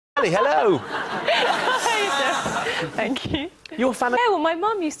Hello. Thank you. You're a fan of... Yeah, well, my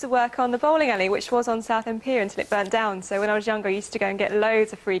mum used to work on the bowling alley, which was on Southend Pier until it burnt down. So when I was younger, I used to go and get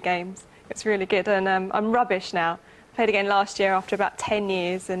loads of free games. It's really good, and I'm rubbish now. Played again last year after about 10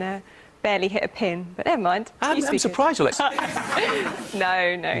 years and barely hit a pin, but never mind. I'm surprised you're like... No,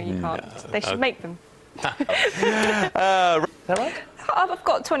 you can't. They should make them. Is that right? I've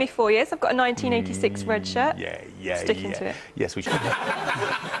got 24 years. I've got a 1986 red shirt. Yeah. Sticking to it. Yes, we should.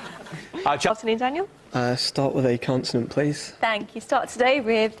 Afternoon, Daniel. Start with a consonant, please. Thank you. Start today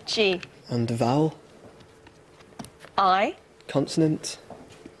with G. And a vowel. I. Consonant.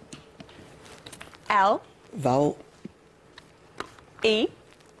 L. Vowel. E.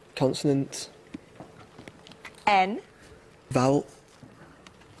 Consonant. N. Vowel.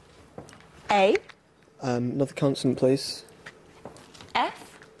 A. Another consonant, please.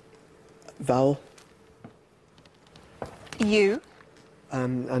 F. Vowel. U.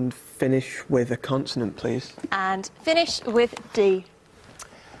 And finish with a consonant, please. And finish with D.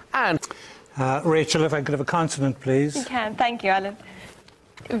 And... Rachel, if I could have a consonant, please. You can. Thank you, Alan.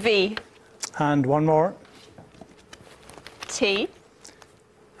 V. And one more. T.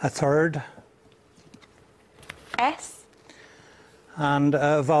 A third. S. And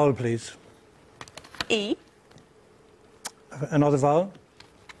a vowel, please. E. Another vowel.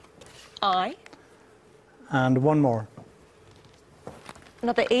 I. And one more.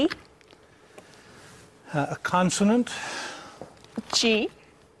 Another E. A consonant. G.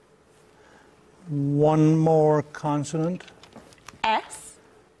 One more consonant. S.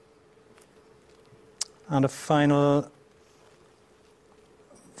 And a final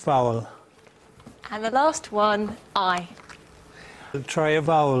vowel. And the last one, I. We'll try a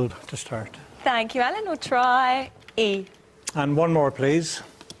vowel to start. Thank you, Alan. We'll try E. And one more, please.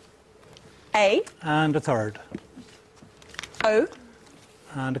 A. And a third. O.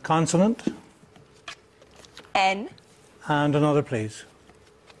 And a consonant. N. And another, please.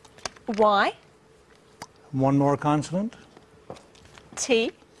 Y. One more consonant.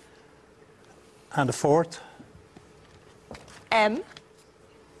 T. And a fourth. M.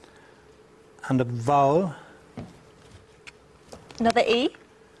 And a vowel. Another E.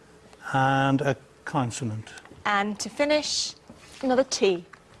 And a consonant. And to finish, another T.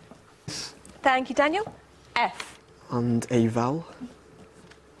 Thank you, Daniel. F. And a vowel.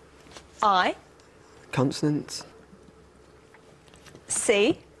 I. Consonant.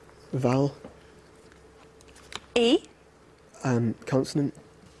 C. Vowel. E. Consonant.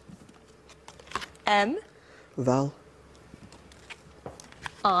 M. Vowel.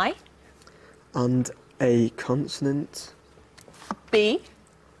 I. And a consonant. B.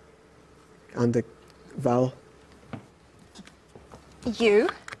 And a vowel. U.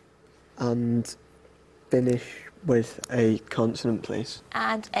 And finish with a consonant, please.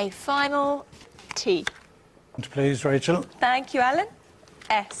 And a final T. Please, Rachel. Thank you, Alan.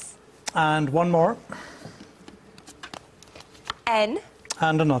 S. And one more. N.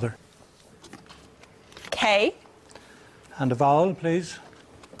 And another. K. And a vowel, please.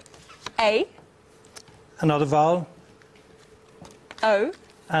 A. Another vowel. O.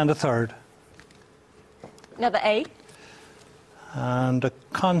 And a third. Another A. And a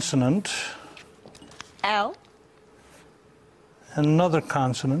consonant. L. Another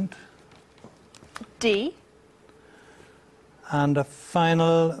consonant. D. And a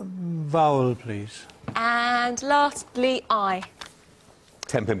final vowel, please. And lastly, I.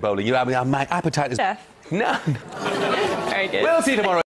 10-pin bowling. My appetite is... Chef. None. Very good. We'll see you tomorrow.